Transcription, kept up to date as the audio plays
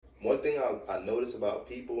one thing I notice about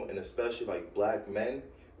people, and especially like black men,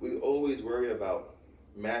 we always worry about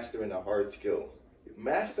mastering a hard skill.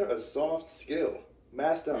 Master a soft skill.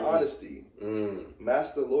 Master honesty.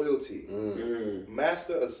 Master loyalty.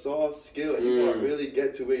 Master a soft skill, and you're going to really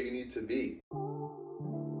get to where you need to be.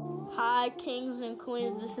 Hi, kings and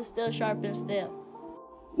queens. This is Still Sharp and Still.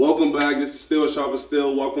 Welcome back. This is Still Sharp and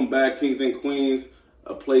Still. Welcome back, kings and queens.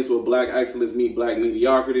 A place where black excellence meet black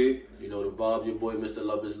mediocrity. You know the vibe, your boy Mr.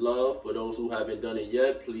 Love is Love. For those who haven't done it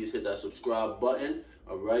yet, please hit that subscribe button.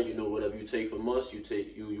 All right, you know whatever you take from us, you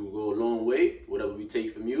go a long way. Whatever we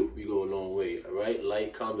take from you, we go a long way. All right,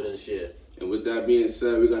 like, comment, and share. And with that being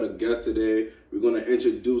said, we got a guest today. We're gonna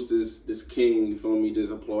introduce this king. You feel me?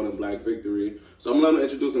 Just applauding Black victory. So I'm gonna let him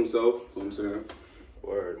introduce himself. You know what I'm saying?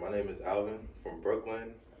 Word. My name is Alvin from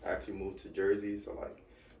Brooklyn. I actually moved to Jersey, so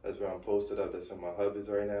that's where I'm posted up. That's where my hub is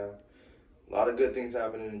right now. A lot of good things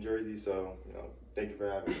happening in Jersey, so thank you for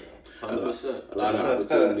having me. 100%. A lot of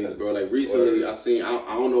opportunities, bro. Like recently, I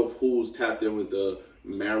don't know who's tapped in with the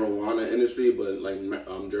marijuana industry, but like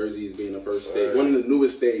Jersey's being the first state, one of the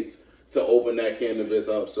newest states to open that cannabis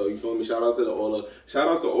up. So you feel me? Shout outs to all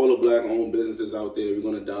the black owned businesses out there. We're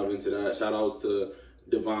gonna dive into that. Shout outs to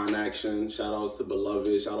Divine Action. Shout outs to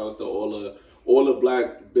Beloved. Shout outs to all the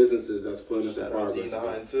black businesses that's putting us in progress. Shout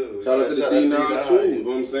out to D9 too. Shout out to the D9 too. You know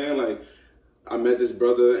what I'm saying? Like, I met this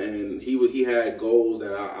brother and he had goals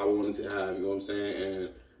that I wanted to have. You know what I'm saying? And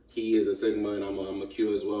he is a Sigma and I'm a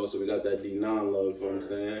Q as well. So we got that D9 love. You know what I'm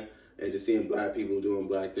saying? And just seeing black people doing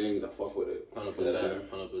black things, I fuck with it. 100%.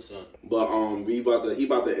 100%. But he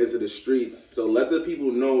about to enter the streets. So let the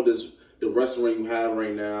people know the restaurant you have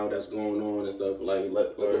right now that's going on and stuff. Like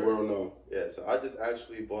let the world know. Yeah. So I just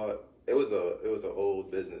actually bought. It was an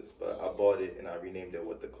old business, but I bought it and I renamed it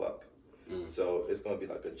What the Cluck. So it's gonna be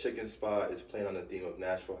like a chicken spot. It's playing on the theme of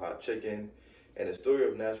Nashville hot chicken, and the story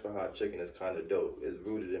of Nashville hot chicken is kind of dope. It's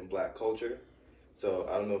rooted in black culture. So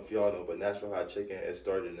I don't know if y'all know, but Nashville hot chicken it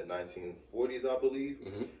started in the 1940s, I believe.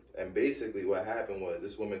 And basically what happened was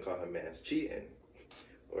this woman caught her man's cheating.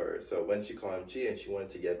 So when she caught him cheating, she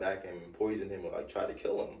wanted to get back and poison him or try to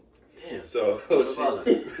kill him. Damn. So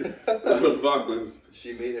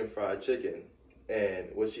she made him fried chicken. And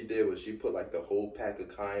what she did was she put the whole pack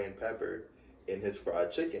of cayenne pepper in his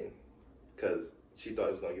fried chicken because she thought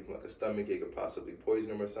it was going to give him a stomachache or possibly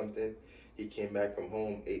poison him or something. He came back from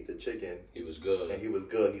home, ate the chicken. He was good. And he was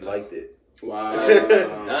good. He liked it. Wow.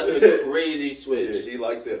 That's a crazy switch. Yeah, he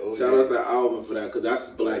liked it. Shout out to Alvin for that because that's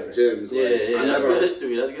black gems. Yeah, that's good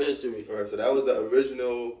history. That's good history. Right, so that was the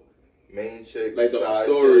original main chick, like the side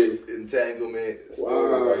story. Chick, entanglement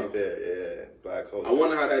story right there. Yeah, black culture. I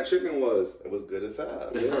wonder how that chicken was. It was good as hell.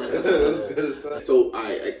 It was good as hell. So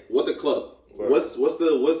what the club? What's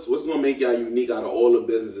gonna make y'all unique out of all the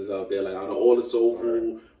businesses out there? Like out of all the soul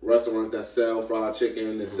food restaurants that sell fried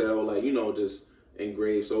chicken and sell just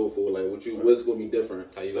engraved soul food. Like what's gonna be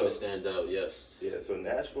different? How you gonna stand out? Yes. Yeah. So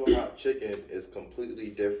Nashville hot chicken is completely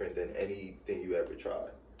different than anything you ever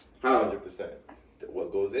tried. How? 100%.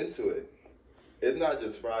 What goes into it? It's not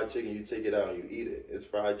just fried chicken, you take it out and you eat it. It's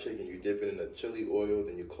fried chicken, you dip it in a chili oil,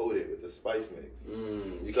 then you coat it with the spice mix.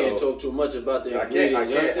 You can't talk too much about the ingredients.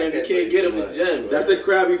 You know what I'm saying? You can't get them in gems. That's the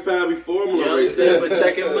Krabby Fabby formula. You know what I'm saying? But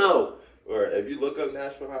check him out. Or if you look up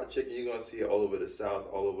Nashville hot chicken, you're going to see it all over the South,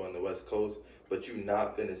 all over on the West Coast, but you're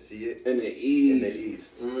not going to see it in the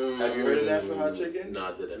East. Have you heard of Nashville hot chicken?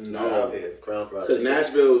 Nah, that's no. not out here. Crown fried chicken. Because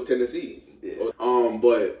Nashville is Tennessee. Yeah.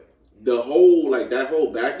 But the whole that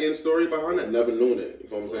whole back end story behind it, never knew that. You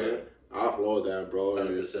know what I'm saying? I applaud that, bro.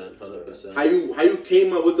 100%. How you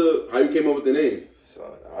came up with the name? Son,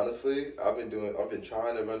 honestly, I've been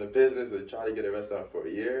trying to run a business and try to get a restaurant for a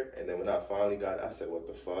year, and then when I finally got it, I said, "What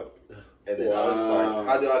the fuck?" And then I was like,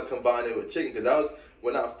 "How do I combine it with chicken?" Because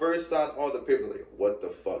when I first signed all the papers, like, "What the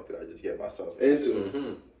fuck did I just get myself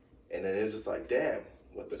into?" And then it was just like, "Damn,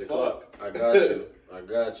 what the fuck?" I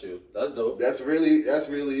got you. That's dope. That's really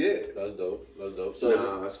it. That's dope.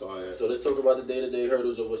 So that's fine. So let's talk about the day-to-day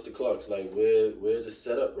hurdles of What's the Clucks. Like where's it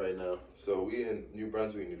set up right now? So we in New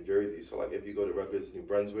Brunswick, New Jersey. So if you go to Rutgers, New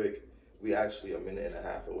Brunswick, we actually a minute and a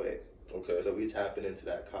half away. Okay. So we tapping into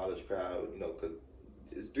that college crowd, because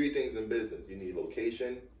it's three things in business. You need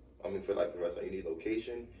location. For the restaurant, you need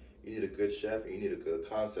location. You need a good chef, and you need a good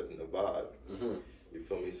concept and a vibe. You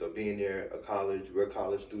feel me? So being near a college, we're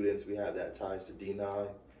college students. We have that ties to D9.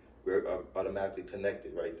 We're automatically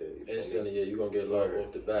connected right there. Instantly, yeah, you're gonna get love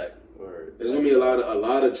off the back. There's gonna be a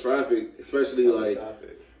lot of traffic, especially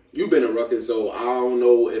you've been in Rutgers, so I don't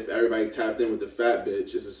know if everybody tapped in with the fat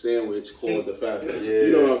bitch. It's a sandwich called the fat bitch.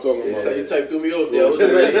 You know what I'm talking about. You type threw me off there. I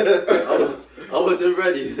wasn't ready. I wasn't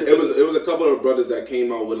ready. It was a couple of brothers that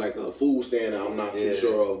came out with like a food stand that I'm not too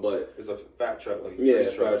sure of, but it's a fat truck, like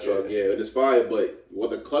fat truck, yeah, it's fire. But what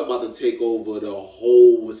the club about to take over the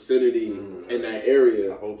whole vicinity in that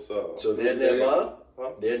area. I hope so. So they're nearby.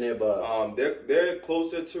 Huh? They're nearby. They're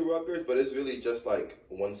closer to Rutgers, but it's really just like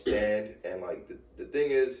one stand, and like the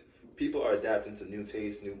thing is, people are adapting to new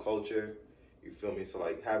tastes, new culture. You feel me? So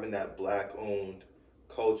like having that black-owned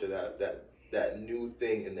culture, that new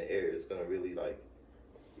thing in the air is gonna really like,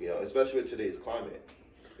 you know, especially with today's climate.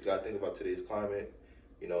 You gotta think about today's climate.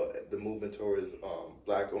 You know, the movement towards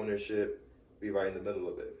black ownership. Be right in the middle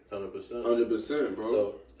of it. 100%. 100%, bro.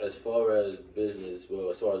 So as far as business,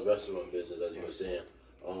 as far as restaurant business, as you were saying,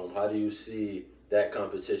 how do you see that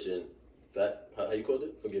competition? How you called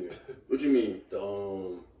it? Forgive me. What you mean?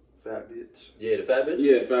 The Fat bitch. Yeah, the fat bitch.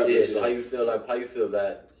 Yeah, fat bitch. Yeah. So how you feel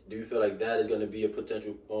that? Do you feel like that is going to be a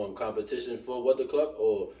potential competition for What the Cluck,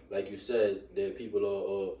 or like you said, that people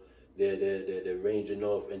are they're ranging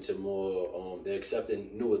off into more they're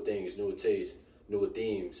accepting newer things, newer tastes, newer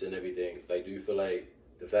themes, and everything? Like, do you feel like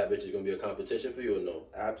the fat bitch is going to be a competition for you or no?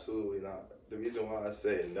 Absolutely not. The reason why I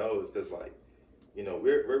say no is because, like, you know,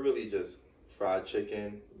 we're really just fried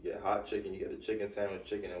chicken. You get hot chicken. You get a chicken sandwich,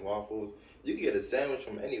 chicken and waffles. You can get a sandwich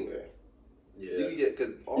from anywhere. Yeah. You can get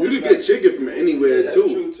get chicken from anywhere that's too.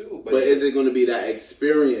 True too. But is it going to be that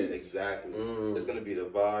experience? Exactly. It's going to be the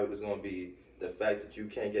vibe. It's going to be the fact that you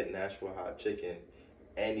can't get Nashville hot chicken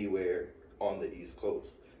anywhere on the East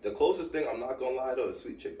Coast. The closest thing, I'm not gonna lie though, is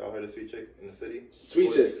Sweet Chick. Y'all heard of Sweet Chick in the city?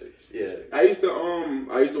 Sweet Chicks. Yeah. I used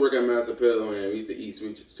to work at Mass Appeal, and we used to eat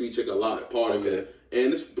Sweet Chick a lot. Part of it,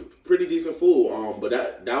 and it's pretty decent food. But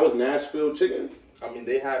that was Nashville chicken. I mean,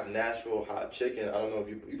 they have Nashville hot chicken. I don't know if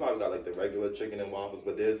you probably got like the regular chicken and waffles,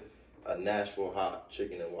 but there's a Nashville hot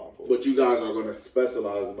chicken and waffles. But you guys are gonna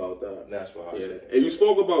specialize about that. Nashville hot chicken. And you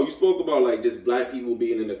spoke about like just black people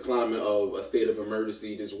being in the climate of a state of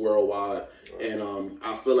emergency, just worldwide. Right. And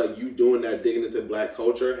I feel like you doing that, digging into black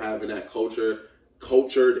culture, having that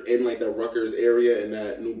cultured in like the Rutgers area and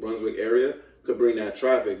that New Brunswick area could bring that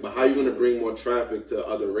traffic. But how you gonna bring more traffic to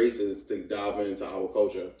other races to dive into our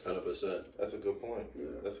culture? 100%. That's a good point. Yeah.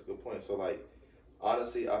 That's a good point. So like,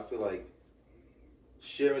 honestly, I feel like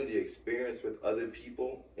sharing the experience with other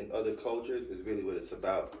people in other cultures is really what it's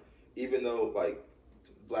about. Even though like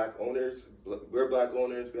we're black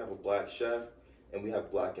owners, we have a black chef, and we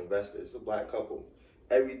have black investors. It's a black couple.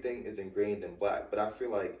 Everything is ingrained in black. But I feel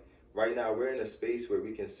like right now we're in a space where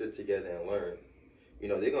we can sit together and learn. You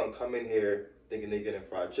know, they're gonna come in here thinking they're getting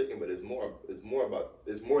fried chicken, but it's more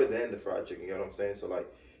than the fried chicken, you know what I'm saying? So like,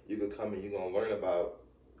 you could come and you're gonna learn about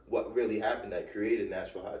what really happened that created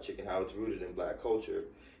Nashville hot chicken, how it's rooted in black culture,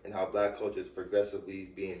 and how black culture is progressively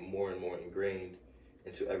being more and more ingrained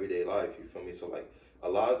into everyday life, you feel me? So like, a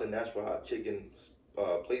lot of the Nashville hot chicken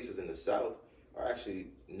places in the South are actually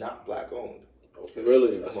not black owned. Okay.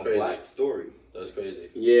 Really? That's a black story. That's crazy.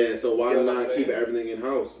 Yeah, so why not keep everything in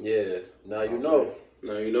house? Yeah. Now you know.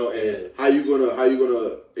 Now you know. And how you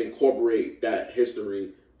gonna incorporate that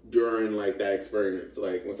history during like that experience?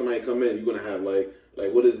 Like when somebody come in, you're gonna have like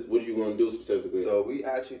what are you gonna do specifically? So we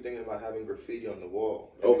actually thinking about having graffiti on the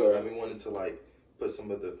wall. And we wanted to like put some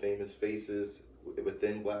of the famous faces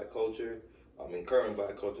within black culture, in current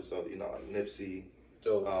black culture. So you know, like Nipsey.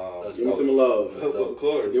 Give me some love. Of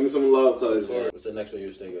course. Give me some love, cuz. What's the next one you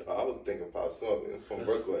was thinking? I was thinking Pop Smoke from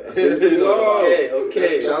Brooklyn. Give me some love.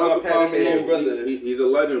 Okay. Shout out to Pop Smoke, brother. He's a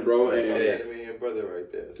legend, bro. And Panamanian brother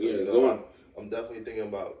right there. So, you know, I'm definitely thinking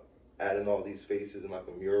about adding all these faces in like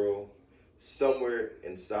a mural somewhere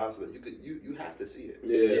in South so that you have to see it.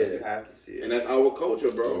 Yeah. You have to see it. And that's our culture,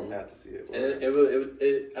 bro. You have to see it. And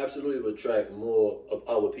it absolutely would attract more of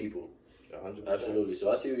our people. 100%. Absolutely. So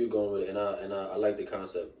I see where you're going with it, and I like the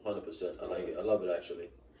concept 100%. I like it. I love it actually.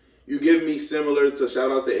 You give me similar to shout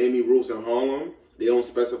outs to Amy Roofs in Harlem. They don't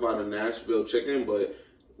specify the Nashville chicken, but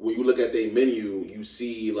when you look at their menu, you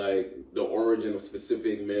see like the origin of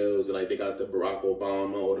specific meals. Like they got the Barack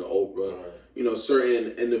Obama or the Oprah. Right. You know,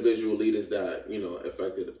 certain individual leaders that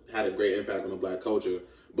had a great impact on the black culture.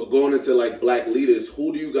 But going into like black leaders,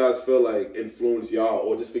 who do you guys feel like influenced y'all,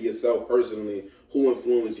 or just for yourself personally? Who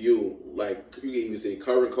influenced you? Like, you can even say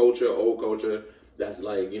current culture, old culture, that's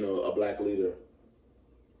like, you know, a black leader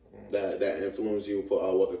that influenced you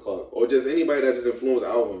for What the Cluck. Or just anybody that just influenced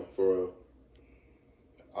Alvin, for real.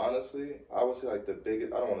 Honestly, I would say like the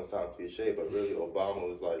biggest, I don't want to sound cliche, but really Obama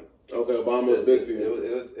was like... Okay, Obama was big for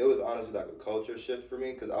you. It was honestly like a culture shift for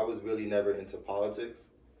me, because I was really never into politics.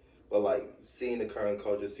 But like, seeing the current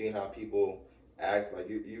culture, seeing how people ask, like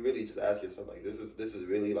you really just ask yourself, like this is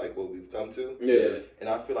really like what we've come to. Yeah. And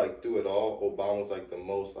I feel like through it all, Obama was like the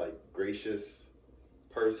most like gracious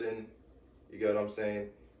person. You get what I'm saying?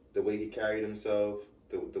 The way he carried himself,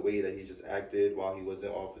 the way that he just acted while he was in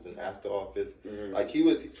office and after office, like he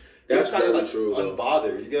was kind of like true,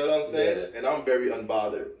 unbothered. You get what I'm saying? Yeah. And I'm very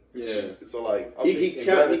unbothered. Yeah. So like he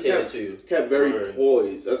kept very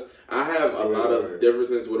poised. I have a lot of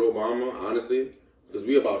differences with Obama, honestly, because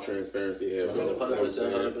we about transparency here.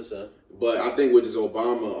 100%. But I think with just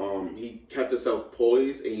Obama, he kept himself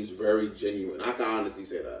poised and he's very genuine. I can honestly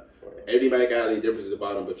say that. Everybody got their differences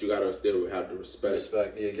about him, but you gotta still have the respect for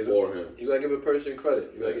him. You gotta give a person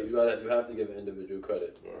credit. You have to give an individual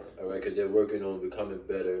credit. All right, because they're working on becoming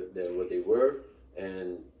better than what they were,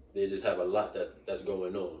 and they just have a lot that's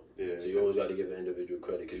going on. Yeah. So you always got to give an individual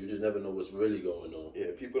credit because you just never know what's really going on. Yeah,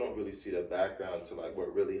 people don't really see the background to like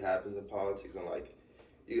what really happens in politics, and like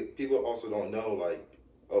people also don't know like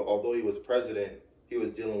although he was president, he was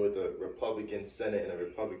dealing with a Republican Senate and a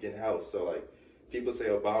Republican House. So like people say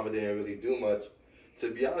Obama didn't really do much.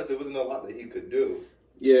 To be honest, it wasn't a lot that he could do.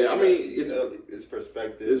 Yeah, I mean, it's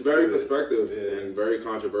perspective. It's very perspective and very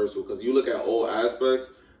controversial because you look at all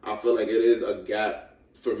aspects. I feel like it is a gap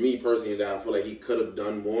for me personally that I feel like he could have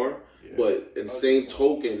done more. Yeah. But in the same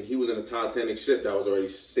token, he was in a Titanic ship that was already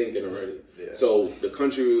sinking already. Yeah. So the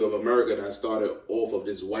country of America that started off of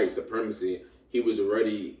this white supremacy, it was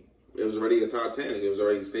already a Titanic. It was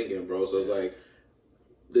already sinking, bro. So it's like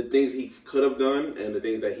the things he could have done and the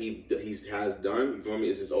things that he has done, you feel me?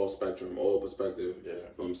 It's just all spectrum, all perspective. Yeah. You know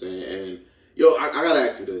what I'm saying? And yo, I gotta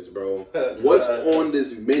ask you this, bro. What's on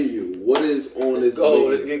this menu? What is on this menu?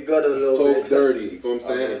 Let's get good a little bit. Talk dirty. You know what I'm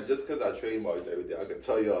saying? I mean, just because I trademarked everything, I can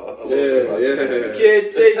tell y'all a little bit about it. You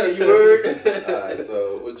can't take it, you heard? Alright,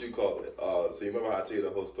 so what you call it? So you remember how I told you the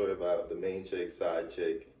whole story about the main chick, side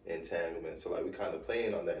chick, entanglement. So like we kind of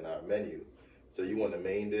playing on that in our menu. So you want a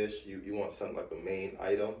main dish, you want something like a main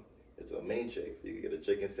item. It's a main chick. So you can get a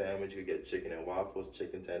chicken sandwich, you can get chicken and waffles,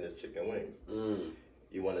 chicken tenders, chicken wings.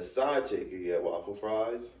 You want a side chick, you get waffle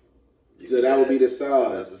fries. So that would be the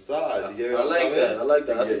side. That's the side. I like that.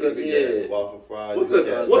 That's a good idea. Waffle fries. What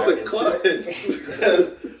the club?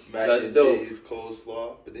 Mac and cheese,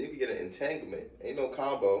 coleslaw. But then you can get an entanglement. Ain't no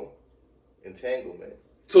combo. Entanglement.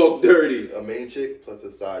 Talk dirty. A main chick plus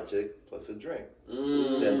a side chick plus a drink.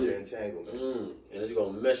 That's your entanglement. And it's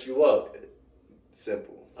gonna mess you up.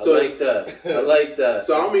 Simple. I like that.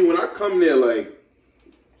 So I mean, when I come there, like,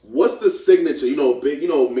 what's the signature?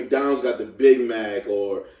 McDonald's got the Big Mac,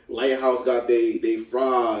 or Lighthouse got they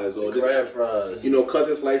fries, or the crab fries.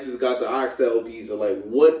 Cousin Slices got the oxtail pizza. Like,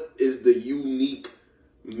 what is the unique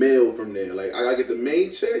meal from there? Like, I gotta get the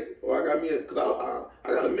main chick, or I got me because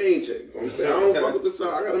I got a main chick. You know what I'm saying? I don't fuck with the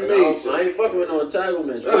side. I got a main chick. I ain't fucking with no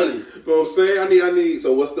entanglements, really. You know what I'm saying? I need.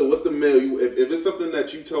 So what's the meal? If it's something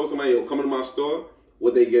that you tell somebody, yo, come into my store,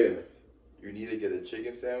 what they get? You need to get a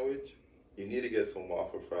chicken sandwich. You need to get some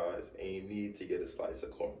waffle fries, and you need to get a slice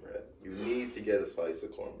of cornbread. You need to get a slice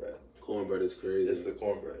of cornbread. Cornbread is crazy. It's the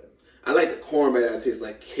cornbread. I like the cornbread that tastes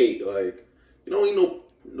like cake. Like, you don't eat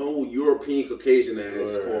no European Caucasian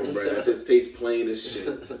ass cornbread that just tastes plain as shit.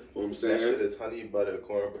 You know what I'm saying? That shit is honey butter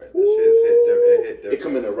cornbread. That shit hit different. It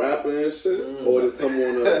come in a wrapper and shit? Or it come on a,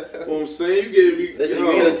 you know what I'm saying? You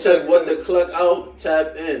gotta check what the cluck out,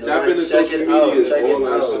 tap in. Tap into social media, all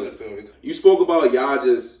that shit. You spoke about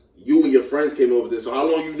you and your friends came over this. So how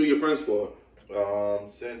long you knew your friends for?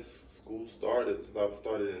 Since school started, since I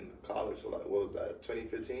started in college. So like, what was that,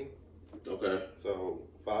 2015? Okay. So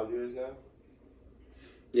 5 years now?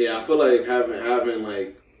 Yeah, I feel like having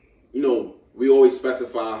like, we always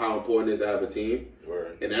specify how important it is to have a team.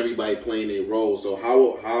 Word. And everybody playing their role. So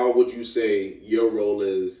how would you say your role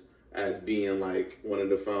is as being like one of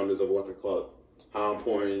the founders of What the Club? How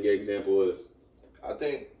important your example is? I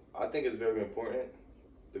think it's very important.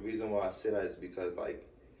 The reason why I say that is because like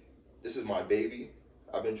this is my baby.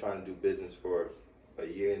 I've been trying to do business for a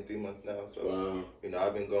year and 3 months now. So wow.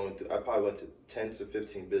 I've been going through. I probably went to 10 to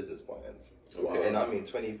 15 business plans. Wow. And I mean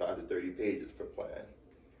 25 to 30 pages per plan.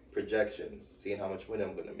 Projections, seeing how much money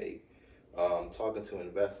I'm gonna make. Talking to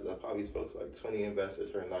investors. I probably spoke to like 20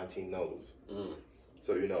 investors, heard 19 no's.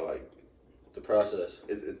 So like the process.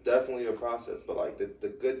 It's definitely a process. But like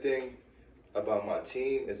the good thing about my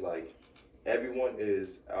team is like everyone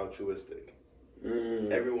is altruistic.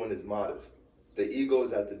 Everyone is modest. The ego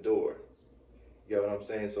is at the door. You know what I'm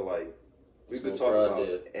saying? So like we could talk about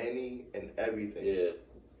any and everything. Yeah.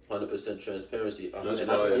 100% transparency, and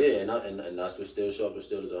that's what Still Sharp and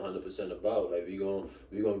Still is 100% about. Like we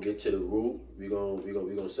gonna get to the root. We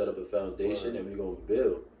gonna set up a foundation, and we gonna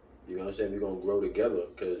build. You know what I'm saying? We gonna grow together.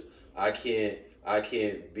 Cause I can't I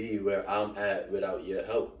can't be where I'm at without your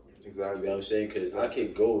help. Exactly. You know what I'm saying? Because I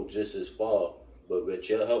could go just as far, but with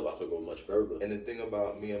your help, I could go much further. And the thing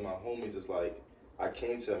about me and my homies is like, I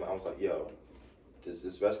came to them, I was like, yo,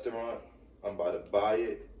 this restaurant, I'm about to buy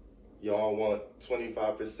it. Y'all want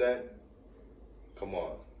 25%? Come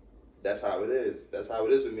on. That's how it is. That's how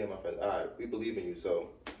it is with me and my friends. All right, we believe in you, so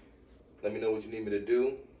let me know what you need me to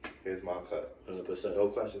do. Here's my cut. 100%. No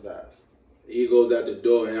questions asked. Egos at the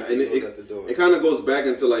door, and it kind of goes back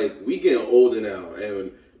into like we getting older now,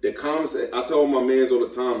 and the comments I tell my mans all the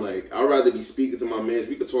time, like I'd rather be speaking to my mans.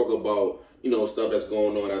 We could talk about stuff that's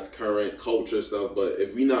going on, that's current culture stuff, but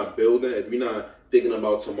if we not building, if we not thinking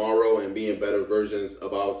about tomorrow and being better versions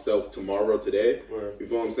of ourselves tomorrow, today, you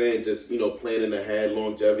feel what I'm saying? Just planning ahead,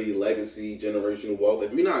 longevity, legacy, generational wealth.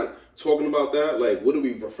 If we not talking about that, like what are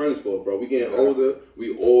we friends for, bro? We getting older,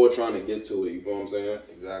 we all trying to get to it. You feel what I'm saying?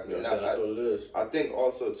 Exactly. Yeah, that's what it is. I think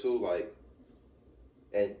also too, like,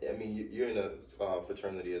 and I mean you're in a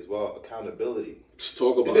fraternity as well. Accountability. Just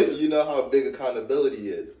talk about it. You know how big accountability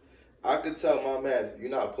is. I could tell my man, you're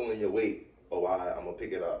not pulling your weight. Oh, I'm gonna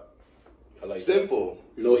pick it up. I like simple.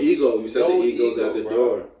 That. No ego. You said the ego's at the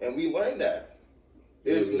door, and we learned that.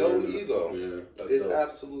 There's no ego. Yeah, there's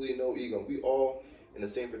absolutely no ego. We all in the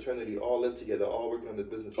same fraternity, all live together, all working on this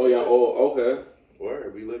business. Oh yeah. Oh okay.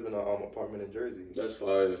 Word. We live in an apartment in Jersey. That's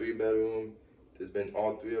fine. 3-bedroom. There's been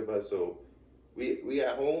all three of us. So we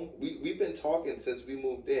at home. We've been talking since we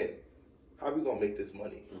moved in. How we gonna make this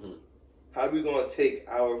money? Mm-hmm. How we gonna take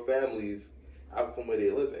our families out from where they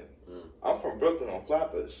live in? I'm from Brooklyn on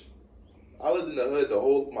Flatbush. I lived in the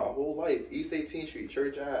hood my whole life. East 18th Street,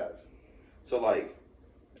 Church Ave. So like,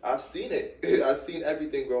 I seen it. I seen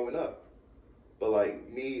everything growing up. But like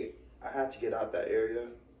me, I had to get out that area.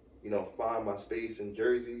 Find my space in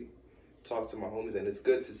Jersey. Talk to my homies, and it's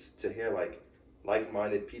good to hear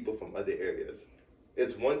like-minded people from other areas.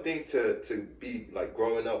 It's one thing to be like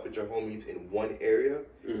growing up with your homies in one area,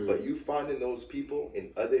 but you finding those people in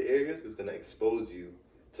other areas is gonna expose you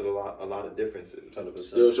to a lot of differences. 100%.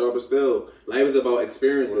 Still sharp as still. Life is about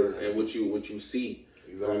experiences and what you see.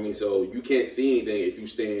 Exactly. You know what I mean? So you can't see anything if you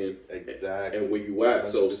stand and where you at. 100%.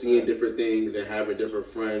 So seeing different things and having different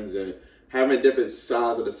friends and having different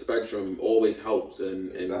sides of the spectrum always helps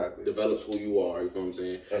and develops who you are. You know what I'm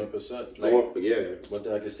saying? 100%. One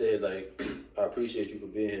thing I can say is like, I appreciate you for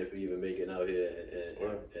being here, for even making out here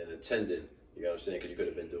and attending. You know what I'm saying? Because you could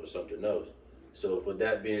have been doing something else. So for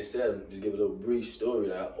that being said, just give a little brief story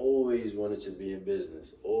that I always wanted to be in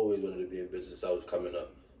business. Always wanted to be in business since I was coming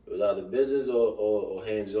up. It was either business or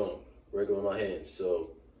hands-on, working with my hands.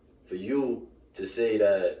 So for you to say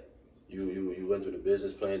that you went through the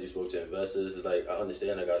business plans, you spoke to investors, it's like, I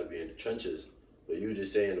understand I got to be in the trenches. But you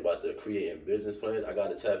just saying about the creating business plans, I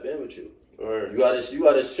got to tap in with you. Right. You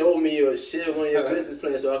gotta show me or share one of your business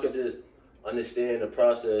plans so I can just understand the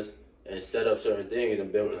process and set up certain things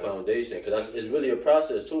and build the foundation. Because it's really a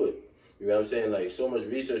process to it. You know what I'm saying? Like, so much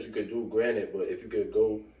research you could do, granted, but if you could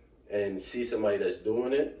go and see somebody that's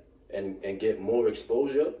doing it and get more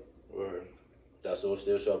exposure, that's what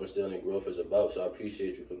Still Sharp and Still in Growth is about. So I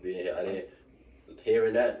appreciate you for being here.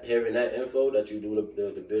 Hearing that info that you do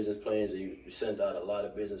the business plans and you sent out a lot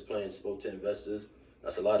of business plans, spoke to investors.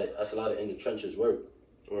 That's a lot of in the trenches work.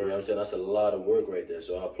 You know what I'm saying? That's a lot of work right there.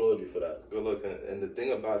 So I applaud you for that. Good looks. And the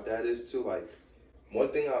thing about that is too, like, one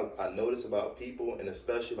thing I notice about people, and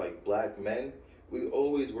especially like black men, we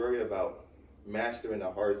always worry about mastering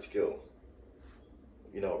a hard skill.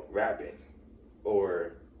 Rapping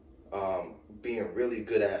or being really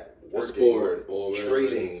good at working or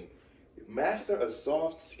trading. Master a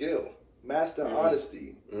soft skill. Master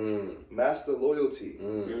honesty. Master loyalty.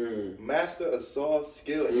 Master a soft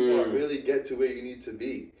skill, and you're going to really get to where you need to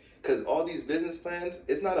be. Because all these business plans,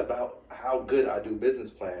 it's not about how good I do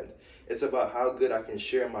business plans. It's about how good I can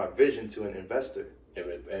share my vision to an investor. And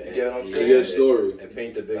you get what I'm saying? Your story. And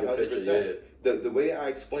paint the bigger 100%. picture, yeah. The way I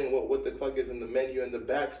explain what the cluck is in the menu and the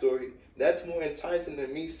backstory, that's more enticing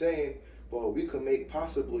than me saying, well, we could make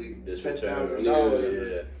possibly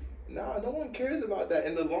 $10,000. Yeah. Nah, no one cares about that.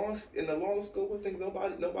 In the long scope of things,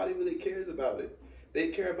 nobody really cares about it. They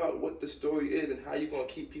care about what the story is and how you're gonna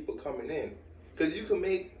keep people coming in. Because you can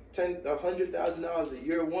make $100,000 a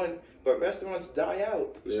year one, but restaurants die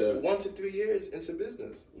out 1 to 3 years into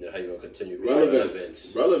business. Yeah, how you gonna continue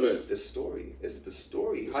relevance? The story. It's the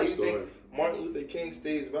story. How you think Martin Luther King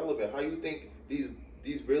stays relevant? How you think these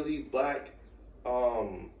really black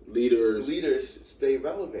leaders stay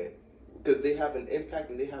relevant? Because they have an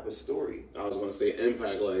impact and they have a story. I was gonna say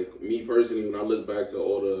impact. Like me personally, when I look back to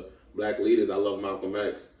all the black leaders, I love Malcolm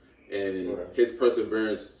X and his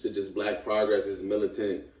perseverance to just black progress, his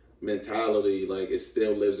militant mentality, like it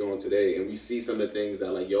still lives on today, and we see some of the things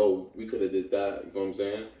that like, yo, we could have did that. You know what I'm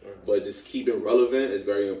saying? But just keeping relevant is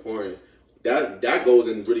very important. That goes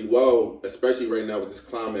in really well, especially right now with this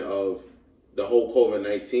climate of the whole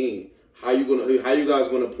COVID-19. How you guys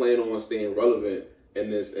gonna plan on staying relevant in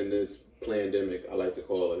this pandemic? I like to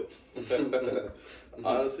call it.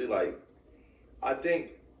 Honestly, like, I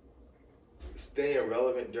think staying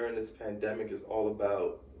relevant during this pandemic is all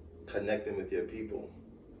about connecting with your people.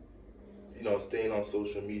 You know, staying on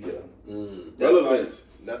social media. Relevance.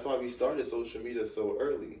 That's why we started social media so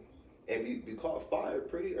early. And we caught fire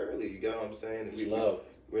pretty early. You get what I'm saying?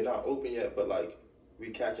 We're not open yet, but like, we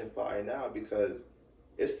catching fire now because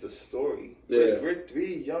it's the story. Yeah. We're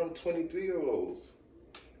 3 young 23-year-olds.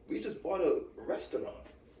 We just bought a restaurant.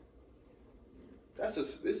 It's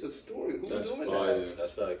a story. Who's doing fire. that?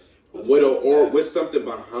 That's facts. With something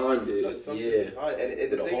behind it. And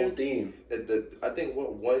the the thing whole is, theme. I think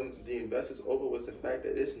what won the investors over was the fact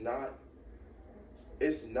that it's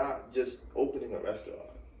not just opening a restaurant.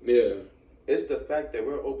 Yeah. It's the fact that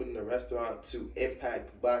we're opening a restaurant to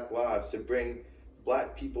impact Black lives, to bring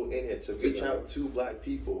Black people in here, to reach out to Black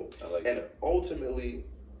people. And ultimately,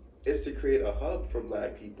 it's to create a hub for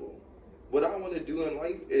Black people. What I want to do in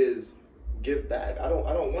life is give back. I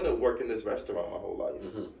don't want to work in this restaurant my whole life.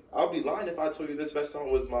 Mm-hmm. I'll be lying if I told you this restaurant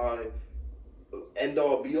was my end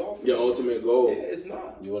all be all. Your ultimate goal. Yeah, it's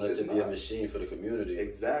not. You want it to be a machine for the community.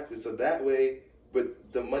 Exactly. So that way,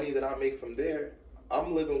 with the money that I make from there,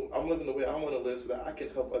 I'm living the way I want to live so that I can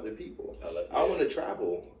help other people. I want to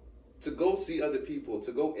travel to go see other people,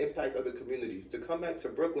 to go impact other communities, to come back to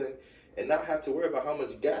Brooklyn and not have to worry about how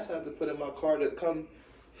much gas I have to put in my car to come,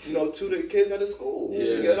 to the kids at the school. Yeah.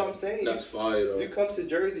 You get what I'm saying? That's fire though. You come to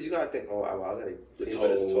Jersey, you gotta think, I gotta pay for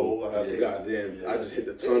this toll. I just hit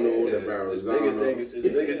the tunnel in Arizona. It's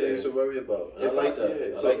bigger things to worry about. And I like that.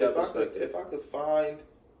 Yeah. I So like that perspective. if I could find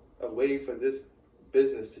a way for this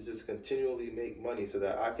business to just continually make money so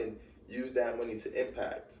that I can use that money to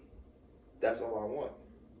impact, that's all I want.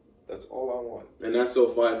 That's all I want. And that's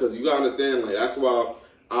so fire because you gotta understand, like, that's why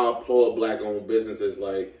I applaud Black-owned businesses.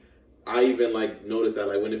 Like, I even noticed that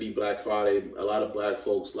when it be Black Friday, a lot of Black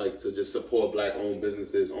folks like to just support Black-owned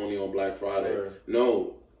businesses only on Black Friday. Sure.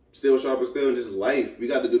 No, still sharp, still in just life. We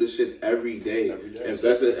got to do this shit every day.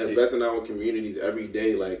 Invest in our communities every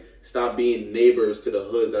day. Like, stop being neighbors to the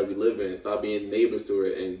hoods that we live in. Stop being neighbors to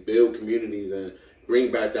it and build communities and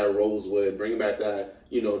bring back that Rosewood. Bring back that,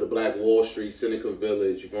 the Black Wall Street, Seneca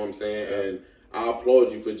Village. You know what I'm saying? Yeah. And I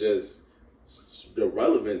applaud you for just the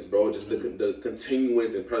relevance, bro. Just the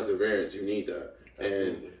continuance and perseverance. You need that.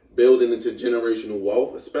 Absolutely. And building into generational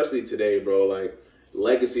wealth, especially today, bro. Like,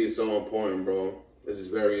 legacy is so important, bro. This is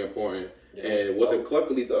very important. Yeah. And what the club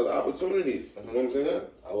could lead to other opportunities. You know what I'm saying?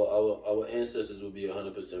 Our ancestors will be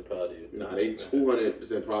 100% proud of you. Nah, they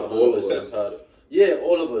 200% proud of all of us. Proud of. Yeah,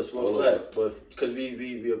 all of us, for a fact. But because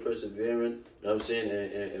we are persevering, you know what I'm saying,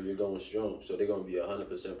 and we're going strong. So they're going to be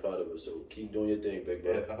 100% proud of us. So keep doing your thing, big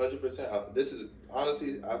bro. Yeah, 100%. This is,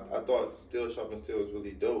 honestly, I thought Still Sharp and Still was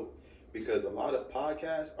really dope because a lot of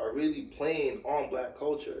podcasts are really playing on Black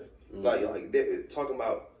culture. Like they're talking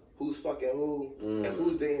about who's fucking who and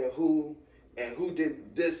who's dating who and who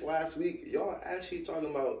did this last week. Y'all actually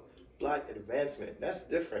talking about Black advancement. That's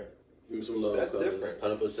different. Give me some love. That's different.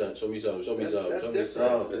 100%. Show me something. That's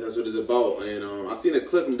that's what it's about. And I seen a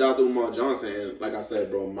clip from Dr. Umar Johnson, and like I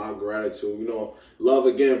said, bro, my gratitude. Love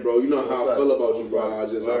again, bro. You know how I feel about you, bro.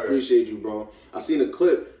 I appreciate you, bro. I seen a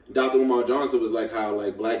clip. Dr. Umar Johnson was like how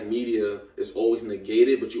Black media is always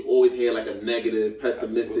negated, but you always hear a negative,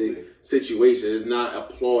 pessimistic situation. It's not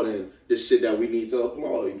applauding the shit that we need to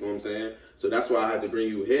applaud. You know what I'm saying? So that's why I had to bring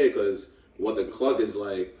you here, because what the club is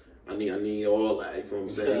like. I need all that. You know what I'm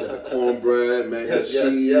saying? The cornbread, mac and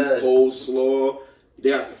cheese, coleslaw.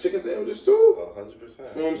 They got some chicken sandwiches too.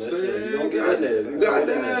 100%. You know what I'm saying? You don't get in there.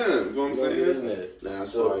 Goddamn. You know what I'm saying? Nah,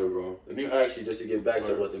 that's fire, bro. Let me ask you, just to get back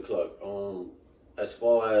to what the club. As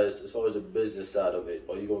far as the business side of it,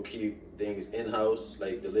 are you gonna keep things in-house,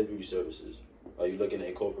 like delivery services? Are you looking to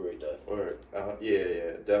incorporate that? Word.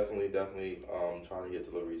 Yeah. Definitely. Trying to get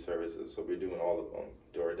delivery services. So we're doing all of them.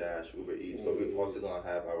 DoorDash, Uber Eats, but we're also gonna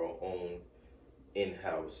have our own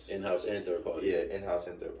in-house and third party. Yeah, in-house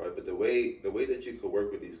and third party. But the way that you could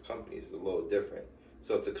work with these companies is a little different.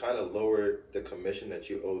 So to kind of lower the commission that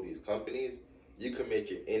you owe these companies, you can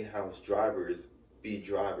make your in-house drivers be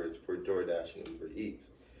drivers for DoorDash and Uber Eats.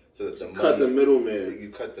 So that you cut the middleman. You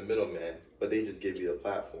cut the middleman, but they just give you the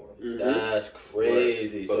platform. Mm-hmm. That's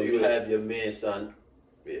crazy. But so you have your man, son.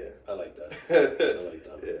 Yeah. I like that.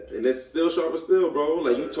 Yeah. And it's Still Sharp and Still, bro.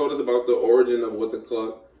 You told us about the origin of what the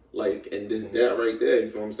club Like, and that right there, you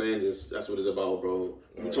feel what I'm saying? Just that's what it's about, bro.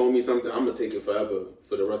 If you told me something, I'm gonna take it forever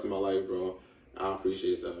for the rest of my life, bro. I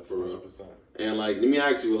appreciate that for real. 100%. And like, let me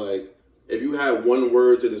ask you, like, if you had one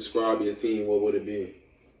word to describe your team, what would it be?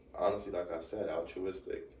 Honestly, like I said,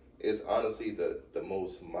 altruistic. It's honestly the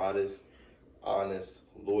most modest, honest,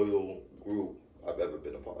 loyal group I've ever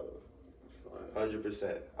been a part of.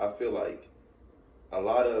 100%. I feel like a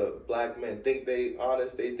lot of black men think they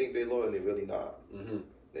honest, they think they loyal, and they really not. Mm-hmm.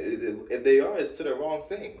 If they are, it's to the wrong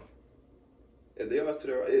thing. If they are, it's to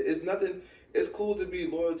the it's nothing. It's cool to be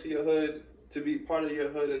loyal to your hood, to be part of your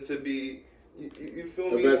hood, and to be you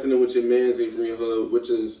feel me? Investing in what your man's in from your hood, which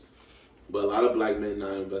is, but a lot of black men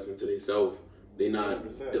not investing to themselves. They not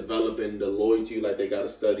 100%. developing the loyalty like they got to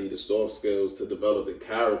study the soft skills to develop the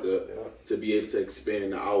character to be able to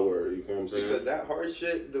expand the outward. You feel what I'm saying? Because that hard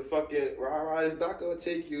shit, the fucking rah-rah is not going to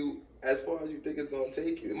take you as far as you think it's going to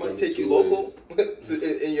take you. It might take you local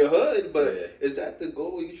in your hood, but is that the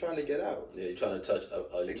goal you're trying to get out? Yeah, you're trying to touch.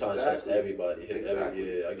 You're trying to touch everybody. Hit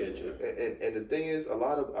Exactly. I get you. And the thing is,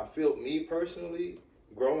 I feel, me personally,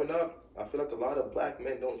 growing up, I feel like a lot of black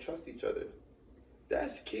men don't trust each other.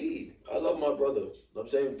 That's key. I love my brother. I'm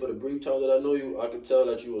saying, for the brief time that I know you, I can tell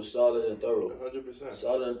that you were solid and thorough. 100%.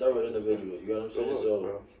 Solid and thorough individual. You know what I'm saying?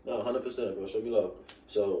 So, no, 100%, bro. Show me love.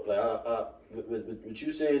 So, like, with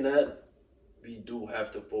you saying that, we do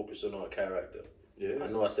have to focus on our character. Yeah. I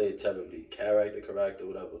know I say it terribly. Character,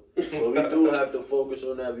 whatever. But we do have to focus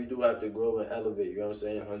on that. We do have to grow and elevate. You know what I'm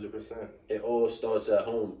saying? 100%. It all starts at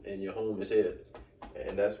home, and your home is here.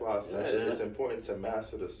 And that's why I said You know it's important to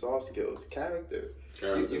master the soft skills, character.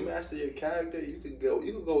 You master your character, you could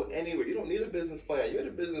go anywhere. You don't need a business plan. You're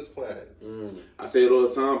the business plan. I say it all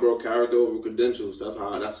the time, bro. Character over credentials.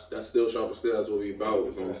 That's still sharp and still. That's what we about.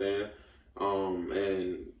 You know what I'm saying?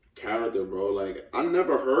 And character, bro. Like, I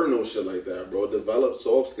never heard no shit like that, bro. Develop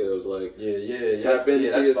soft skills, like tap into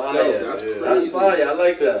yourself. Fire. That's crazy. That's fire. I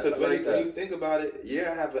like that. Because when you think about it,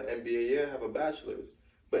 I have an MBA, I have a bachelor's.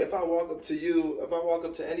 But if I walk up to you, if I walk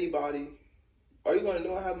up to anybody, are you going to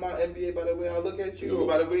know I have my MBA by the way I look at you? No. Or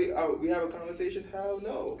by the way we have a conversation? Hell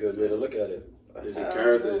no. Good way to look at it. It's a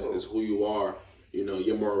character. Is who you are. You know,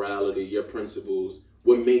 your morality, your principles,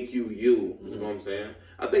 what make you you. You know what I'm saying?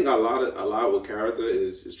 I think a lot with character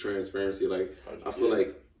is transparency. Like, I feel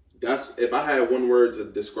like that's, if I had one word to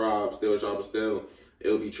describe Still Sharp and Still, it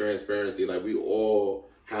would be transparency. Like, we all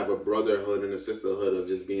have a brotherhood and a sisterhood of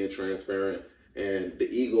just being transparent. And the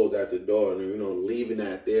ego's at the door, and you know, leaving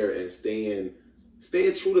that there and staying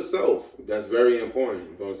true to self. That's very important.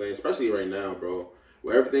 You know what I'm saying? Especially right now, bro.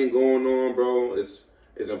 With everything going on, bro, it's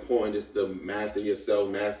important just to master yourself,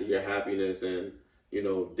 master your happiness, and you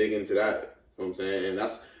know, dig into that. You know what I'm saying? And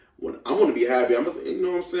that's when I want to be happy. You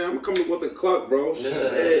know what I'm saying? I'm coming with the clock, bro.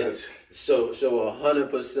 Shit. Show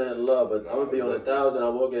 100% love. But I'm gonna be on 1,000. I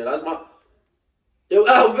walk in. That's my. Yo,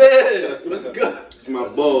 Alvin, what's good? It's my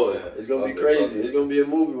boy. It's gonna be crazy. It's gonna be a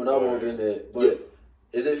movie when I walk in there. But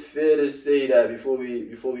is it fair to say that before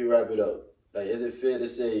we wrap it up? Like, is it fair to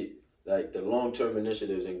say, like, the long-term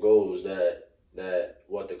initiatives and goals that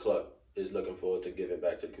what the club is looking forward to giving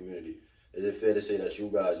back to the community? Is it fair to say that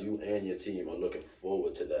you and your team are looking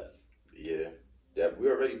forward to that? Yeah,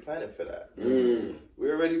 we're already planning for that.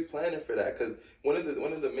 We're already planning for that because one of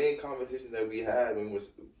the main conversations that we had when we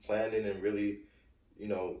was planning and really, you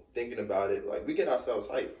know, thinking about it, like, we get ourselves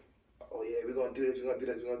hyped. Oh yeah, we're gonna do this, we're gonna do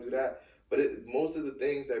this, we're gonna do that. But most of the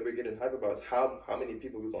things that we're getting hyped about is how many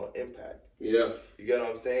people we're gonna impact. Yeah. You get what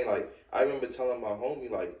I'm saying? Like, I remember telling my homie,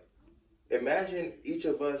 like, imagine each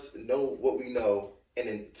of us know what we know and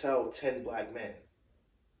then tell 10 black men.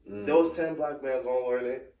 Those 10 black men are gonna learn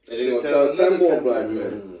it. And they're gonna tell 10 more black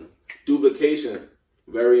men. Duplication.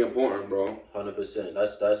 Very important, bro. 100%.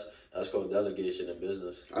 That's called delegation in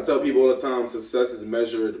business. I tell people all the time, success is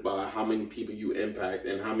measured by how many people you impact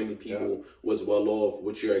and how many people was well off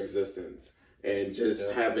with your existence. And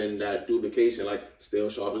just having that duplication, like, still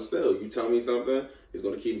sharp and still. You tell me something, it's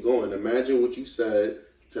going to keep going. Imagine what you said,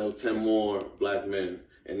 tell 10 more black men,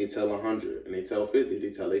 and they tell 100, and they tell 50, they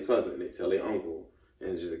tell their cousin, they tell their uncle,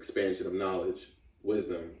 and just expansion of knowledge,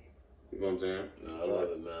 wisdom. You know what I'm saying? I love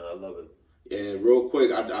it, man. I love it. And real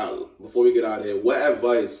quick, I before we get out of here, what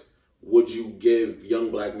advice would you give young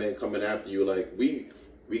black men coming after you? Like,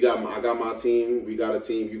 I got my team, we got a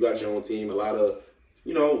team, you got your own team. A lot of,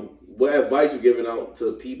 you know, what advice you giving out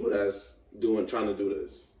to people that's trying to do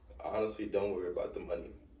this? Honestly, don't worry about the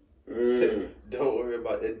money. Don't worry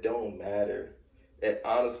about it. Don't matter. It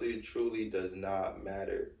honestly, truly does not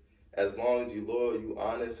matter. As long as you loyal, you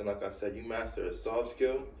honest, and like I said, you master a soft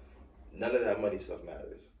skill, none of that money stuff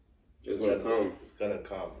matters. It's gonna come. It's gonna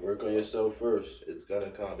come. Work on yourself first. It's gonna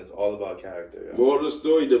come. It's all about character. Yo. Moral of the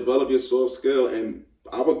story: develop your soft skill, and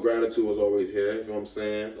our gratitude was always here. You know what I'm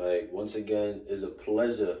saying? Like, once again, it's a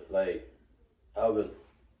pleasure. Like, Alvin,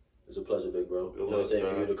 it's a pleasure, big bro. You know what I'm saying?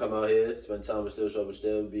 Bro. For you to come out here, spend time with Still Sharp and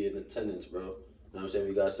Still, be in attendance, bro. You know what I'm saying?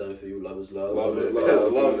 We got something for you. Love is love. Love it.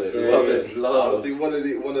 love. Love it. Love is love. Honestly, one of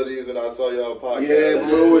these when I saw y'all podcast. Yeah,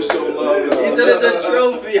 bro, always show love. He said it's a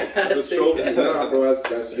trophy. It's a trophy. Nah, bro,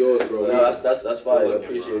 that's yours, bro. No, that's fire. I Love you,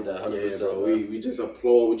 appreciate bro. that 100%. Yeah, bro. man. We just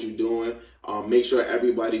applaud what you're doing. Make sure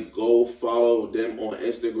everybody go follow them on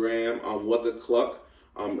Instagram. What the Cluck.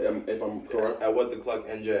 If I'm correct. At What the Cluck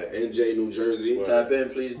NJ. NJ, New Jersey. Tap in,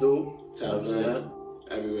 please do. Tap You know what I'm in. saying?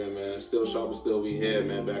 Everywhere, man. Still Sharp and Still we here,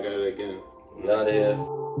 man. Back at it again. We out of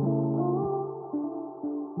here.